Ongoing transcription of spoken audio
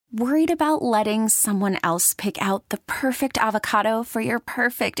Worried about letting someone else pick out the perfect avocado for your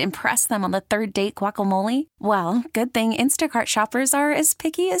perfect impress them on the third date guacamole? Well, good thing Instacart shoppers are as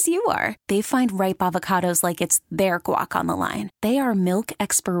picky as you are. They find ripe avocados like it's their guac on the line. They are milk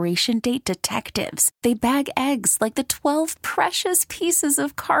expiration date detectives. They bag eggs like the 12 precious pieces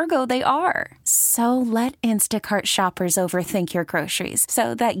of cargo they are. So let Instacart shoppers overthink your groceries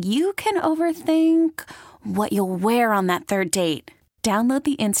so that you can overthink what you'll wear on that third date. Download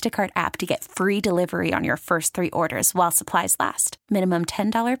the Instacart app to get free delivery on your first 3 orders while supplies last. Minimum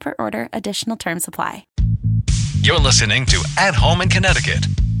 $10 per order. Additional terms apply. You're listening to At Home in Connecticut,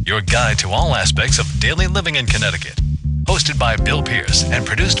 your guide to all aspects of daily living in Connecticut. Hosted by Bill Pierce and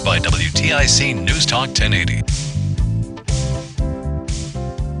produced by WTIC News Talk 1080.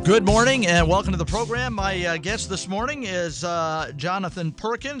 Good morning and welcome to the program. My guest this morning is Jonathan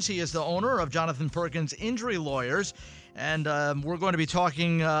Perkins. He is the owner of Jonathan Perkins Injury Lawyers. And we're going to be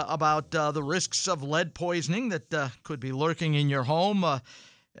talking about the risks of lead poisoning that could be lurking in your home.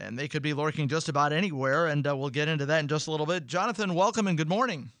 And they could be lurking just about anywhere. And we'll get into that in just a little bit. Jonathan, welcome and good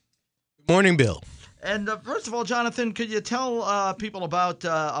morning. Good morning, Bill. And first of all, Jonathan, could you tell people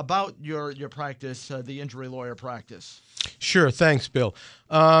about your practice, the injury lawyer practice? Sure. Thanks, Bill.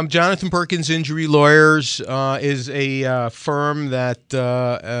 Jonathan Perkins Injury Lawyers is a firm that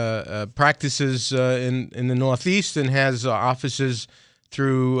practices in the Northeast and has offices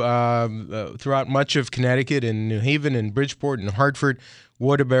throughout much of Connecticut, in New Haven, and Bridgeport, and Hartford,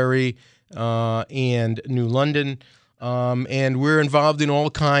 Waterbury, and New London. And we're involved in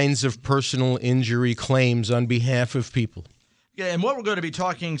all kinds of personal injury claims on behalf of people. Yeah, and what we're going to be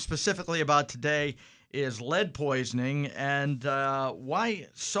talking specifically about today is lead poisoning and why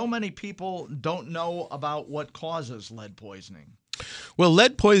so many people don't know about what causes lead poisoning. Well,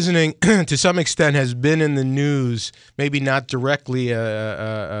 lead poisoning, to some extent, has been in the news, maybe not directly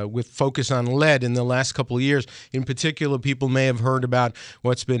with focus on lead in the last couple of years. In particular, people may have heard about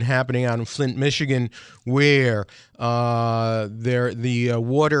what's been happening out in Flint, Michigan, where the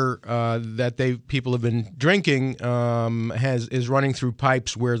water that people have been drinking is running through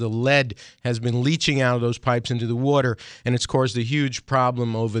pipes where the lead has been leaching out of those pipes into the water, and it's caused a huge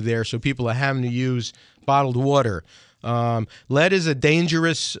problem over there. So people are having to use bottled water. Lead is a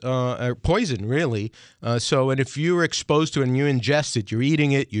dangerous poison, really. And if you're exposed to it and you ingest it, you're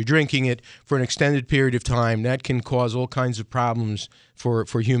eating it, you're drinking it for an extended period of time, that can cause all kinds of problems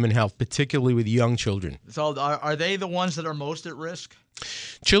for human health, particularly with young children. So are they the ones that are most at risk?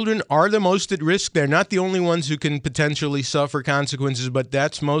 Children are the most at risk. They're not the only ones who can potentially suffer consequences, but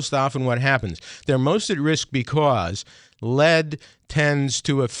that's most often what happens. They're most at risk because lead tends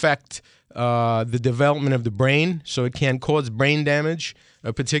to affect the development of the brain, so it can cause brain damage,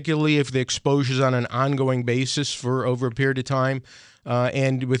 particularly if the exposure is on an ongoing basis for over a period of time.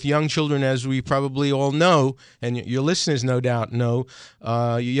 And with young children, as we probably all know, and your listeners no doubt know,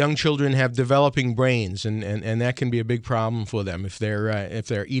 young children have developing brains, and that can be a big problem for them if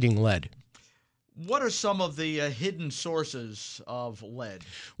they're eating lead. What are some of the hidden sources of lead?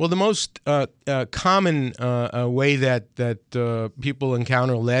 Well, the most common way that people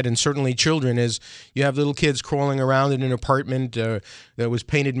encounter lead, and certainly children, is you have little kids crawling around in an apartment that was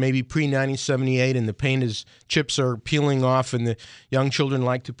painted maybe pre-1978, and the chips are peeling off, and the young children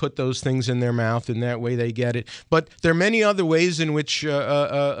like to put those things in their mouth, and that way they get it. But there are many other ways in which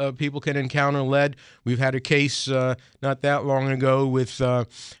people can encounter lead. We've had a case not that long ago with a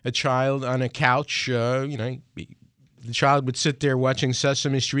child on a couch. The child would sit there watching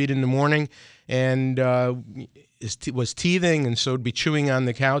Sesame Street in the morning and was teething, and so would be chewing on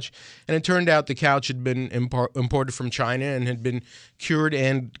the couch. And it turned out the couch had been imported from China and had been cured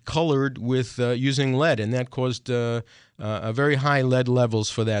and colored with using lead, and that caused very high lead levels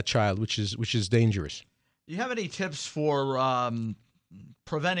for that child, which is dangerous. Do you have any tips for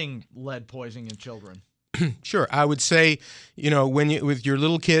preventing lead poisoning in children? Sure. I would say, with your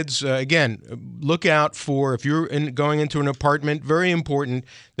little kids, again, look out for, if you're going into an apartment, very important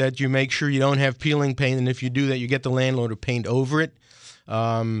that you make sure you don't have peeling paint. And if you do that, you get the landlord to paint over it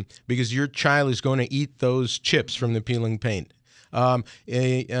because your child is going to eat those chips from the peeling paint.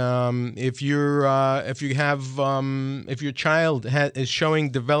 If your child is showing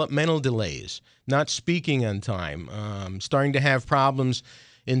developmental delays, not speaking on time, starting to have problems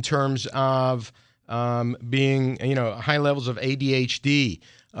in terms of being, high levels of ADHD,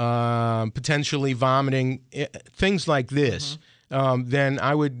 potentially vomiting, things like this, then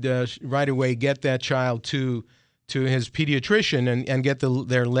I would right away get that child to to his pediatrician and get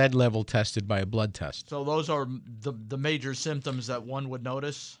their lead level tested by a blood test. So those are the major symptoms that one would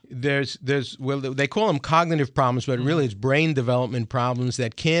notice? There's they call them cognitive problems, but really it's brain development problems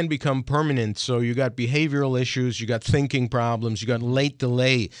that can become permanent. So you got behavioral issues, you got thinking problems, you got late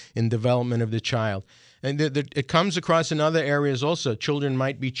delay in development of the child. And it comes across in other areas also. Children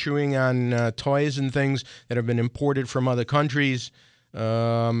might be chewing on toys and things that have been imported from other countries,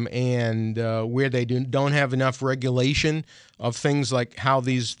 and where they don't have enough regulation of things like how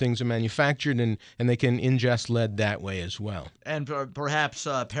these things are manufactured, and they can ingest lead that way as well. And perhaps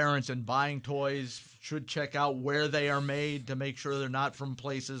parents in buying toys should check out where they are made to make sure they're not from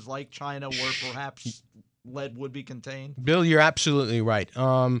places like China where perhaps lead would be contained. Bill, you're absolutely right.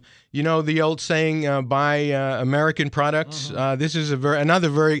 You know the old saying, buy American products? This is another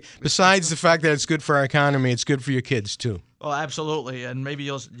very, besides the fact that it's good for our economy, it's good for your kids too. Oh, absolutely. And maybe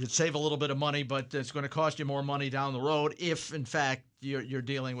you'd save a little bit of money, but it's going to cost you more money down the road if, in fact, you're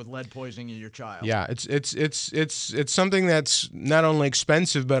dealing with lead poisoning in your child. Yeah, it's something that's not only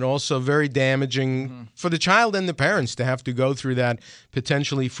expensive but also very damaging for the child and the parents to have to go through that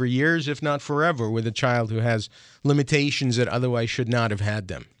potentially for years, if not forever, with a child who has limitations that otherwise should not have had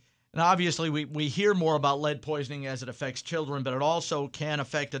them. And obviously, we hear more about lead poisoning as it affects children, but it also can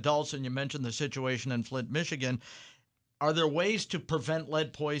affect adults. And you mentioned the situation in Flint, Michigan. Are there ways to prevent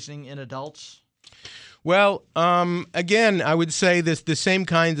lead poisoning in adults? Well, again, I would say the same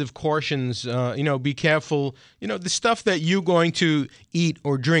kinds of cautions. Be careful. The stuff that you're going to eat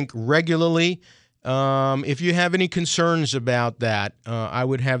or drink regularly. If you have any concerns about that, I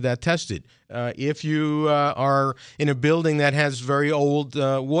would have that tested. If you are in a building that has very old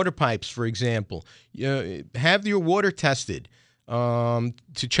water pipes, for example, have your water tested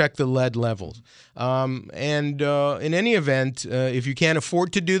to check the lead levels. And in any event, if you can't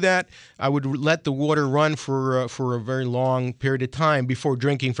afford to do that, I would let the water run for a very long period of time before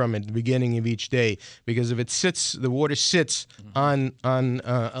drinking from it at the beginning of each day. Because if the water sits on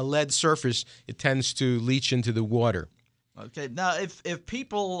a lead surface, it tends to leach into the water. Okay. Now, if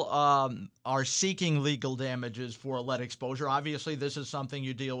people are seeking legal damages for lead exposure, obviously this is something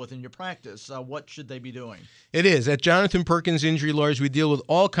you deal with in your practice. What should they be doing? It is. At Jonathan Perkins Injury Lawyers, we deal with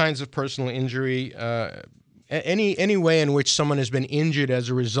all kinds of personal injury, any way in which someone has been injured as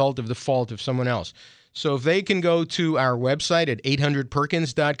a result of the fault of someone else. So if they can go to our website at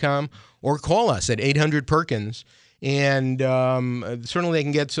 800perkins.com or call us at 800-PERKINS, and certainly they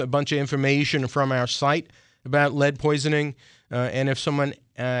can get a bunch of information from our site about lead poisoning, and if someone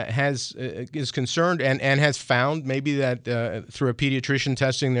is concerned and has found maybe that through a pediatrician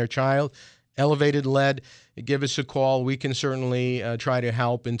testing their child elevated lead, give us a call. We can certainly try to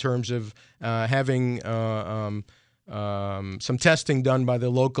help in terms of having some testing done by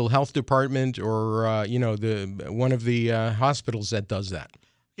the local health department or one of the hospitals that does that.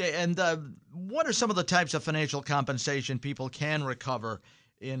 Okay, and what are some of the types of financial compensation people can recover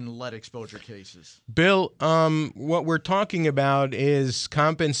in lead exposure cases? Bill, what we're talking about is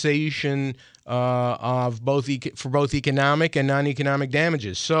compensation for both economic and non-economic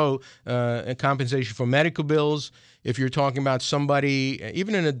damages. So compensation for medical bills, if you're talking about somebody,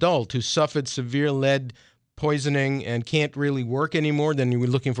 even an adult who suffered severe lead poisoning and can't really work anymore, then you're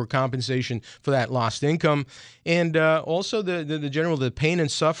looking for compensation for that lost income. And also the pain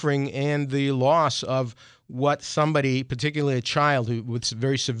and suffering and the loss of what somebody, particularly a child with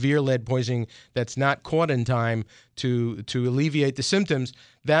very severe lead poisoning that's not caught in time to alleviate the symptoms,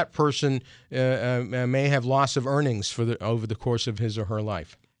 that person may have loss of earnings over the course of his or her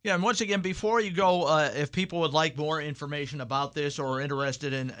life. Yeah, and once again, before you go, if people would like more information about this or are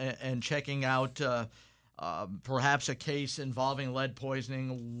interested in checking out perhaps a case involving lead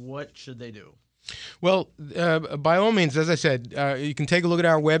poisoning, what should they do? Well, by all means, as I said, you can take a look at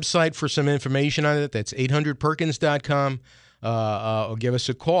our website for some information on it. That's 800perkins.com. Or give us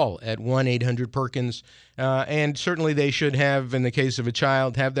a call at 1-800-PERKINS. And certainly they should have, in the case of a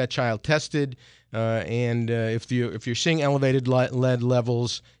child, have that child tested. And if you're seeing elevated lead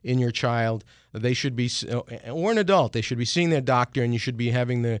levels in your child, they should be, or an adult, they should be seeing their doctor, and you should be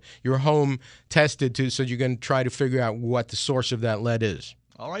having your home tested so you can try to figure out what the source of that lead is.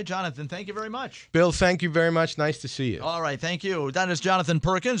 All right, Jonathan, thank you very much. Bill, thank you very much. Nice to see you. All right, thank you. That is Jonathan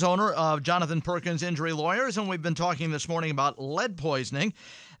Perkins, owner of Jonathan Perkins Injury Lawyers, and we've been talking this morning about lead poisoning.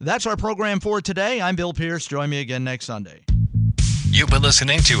 That's our program for today. I'm Bill Pierce. Join me again next Sunday. You've been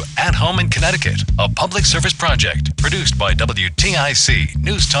listening to At Home in Connecticut, a public service project produced by WTIC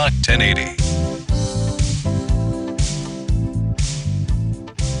News Talk 1080.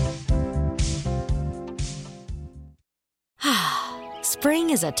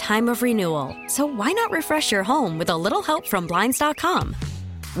 Spring is a time of renewal, so why not refresh your home with a little help from Blinds.com?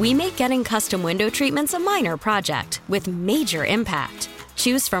 We make getting custom window treatments a minor project with major impact.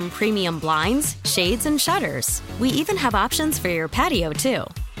 Choose from premium blinds, shades, and shutters. We even have options for your patio, too.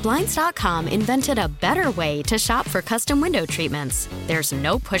 Blinds.com invented a better way to shop for custom window treatments. There's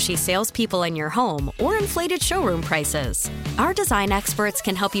no pushy salespeople in your home or inflated showroom prices. Our design experts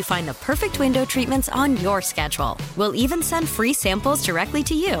can help you find the perfect window treatments on your schedule. We'll even send free samples directly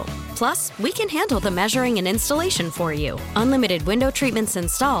to you. Plus, we can handle the measuring and installation for you. Unlimited window treatments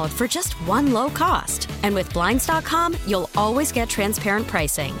installed for just one low cost. And with Blinds.com, you'll always get transparent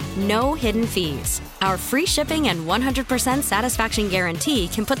pricing. No hidden fees. Our free shipping and 100% satisfaction guarantee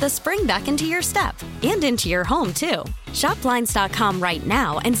can put the spring back into your step and into your home, too. Shop Blinds.com right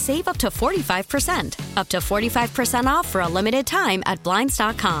now and save up to 45%. Up to 45% off for a limited time at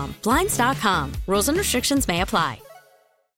Blinds.com. Blinds.com. Rules and restrictions may apply.